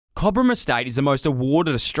Cobram Estate is the most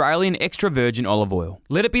awarded Australian extra virgin olive oil.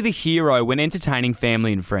 Let it be the hero when entertaining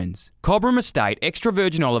family and friends. Cobram Estate extra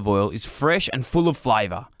virgin olive oil is fresh and full of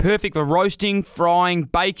flavour. Perfect for roasting, frying,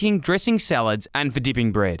 baking, dressing salads and for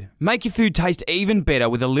dipping bread. Make your food taste even better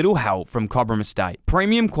with a little help from Cobram Estate.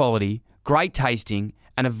 Premium quality, great tasting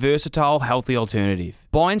and a versatile, healthy alternative.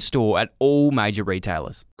 Buy and store at all major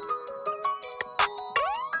retailers.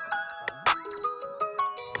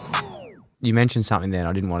 You mentioned something then,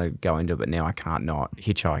 I didn't want to go into it, but now I can't not.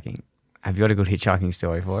 Hitchhiking. Have you got a good hitchhiking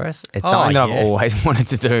story for us? It's something that I've always wanted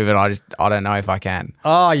to do, but I don't know if I can.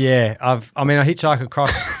 Oh, yeah. I hitchhike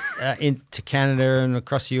across into Canada and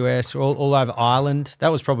across the US, all over Ireland. That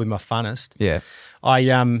was probably my funnest. Yeah.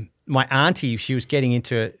 My auntie, she was getting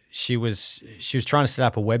into it. She was trying to set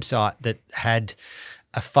up a website that had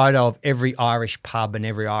a photo of every Irish pub and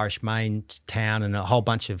every Irish main town and a whole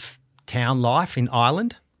bunch of town life in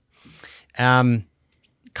Ireland. Kind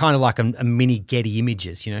of like a mini Getty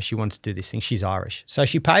Images, she wanted to do this thing. She's Irish. So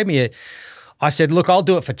she paid me I said, look, I'll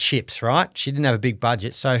do it for chips, right? She didn't have a big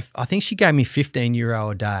budget. So I think she gave me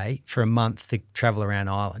 €15 a day for a month to travel around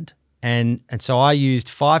Ireland. And so I used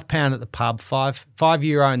 £5 at the pub,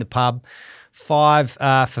 €5 in the pub,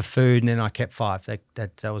 $5 for food, and then I kept $5.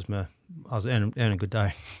 That was I was earning a good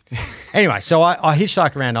day. Anyway, so I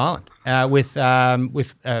hitchhiked around Ireland with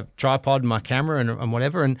a tripod and my camera and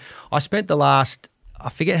whatever. And I spent the last, I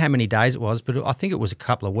forget how many days it was, but I think it was a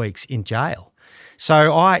couple of weeks in jail.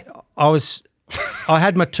 So I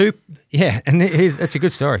had my two, and that's a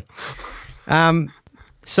good story.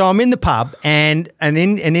 So I'm in the pub and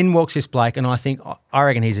in walks this bloke and I think, I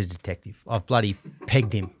reckon he's a detective. I've bloody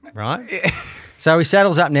pegged him, right? So he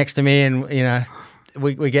saddles up next to me and,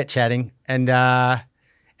 we get chatting and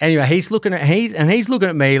anyway, he's looking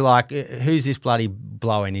at me like, who's this bloody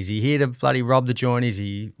blowing? Is he here to bloody rob the joint? Is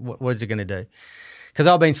he, what is he going to do? Because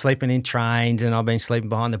I've been sleeping in trains and I've been sleeping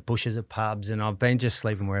behind the bushes of pubs and I've been just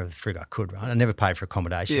sleeping wherever the frig I could, right? I never paid for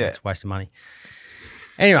accommodation. Yeah. It's a waste of money.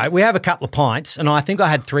 Anyway, we have a couple of pints and I think I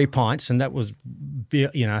had 3 pints and that was,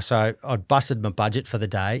 so I busted my budget for the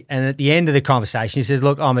day. And at the end of the conversation, he says,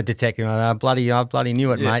 look, I'm a detective. I bloody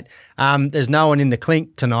knew it, mate. There's no one in the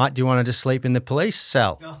clink tonight. Do you want to just sleep in the police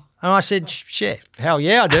cell? Oh. And I said, chef, hell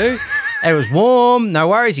yeah, I do. It was warm, no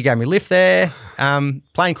worries. He gave me a lift there,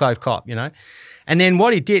 plainclothes cop, And then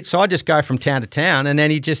what he did, so I just go from town to town and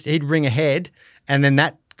then he'd ring ahead and then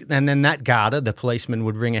that guarder, the policeman,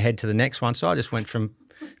 would ring ahead to the next one. So I just went from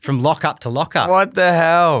lockup to lockup. What the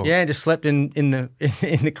hell? Yeah, just slept in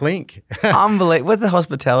the clink. Unbelievable. What the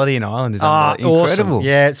hospitality in Ireland is incredible. Awesome.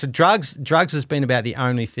 Yeah, so drugs has been about the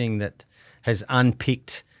only thing that has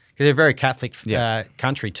unpicked, because they're a very Catholic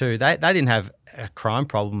country too. They didn't have a crime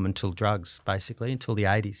problem until drugs, basically, until the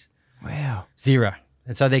 80s. Wow. Zero.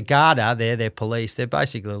 And so their Garda, their police, they're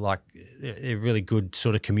basically like, they're really good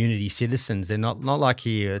sort of community citizens. They're not like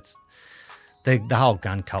here. It's the whole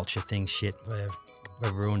gun culture thing, shit.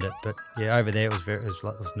 We've ruined it. But yeah, over there it was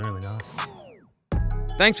really nice.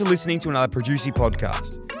 Thanks for listening to another Producy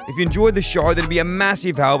podcast. If you enjoyed the show, that'd be a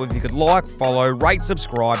massive help if you could like, follow, rate,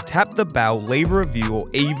 subscribe, tap the bell, leave a review, or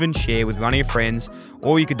even share with one of your friends,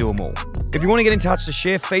 or you could do them all. If you want to get in touch to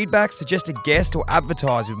share feedback, suggest a guest, or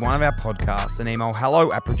advertise with one of our podcasts, then email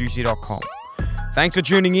hello@producer.com. Thanks for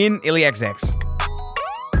tuning in. IllyXX.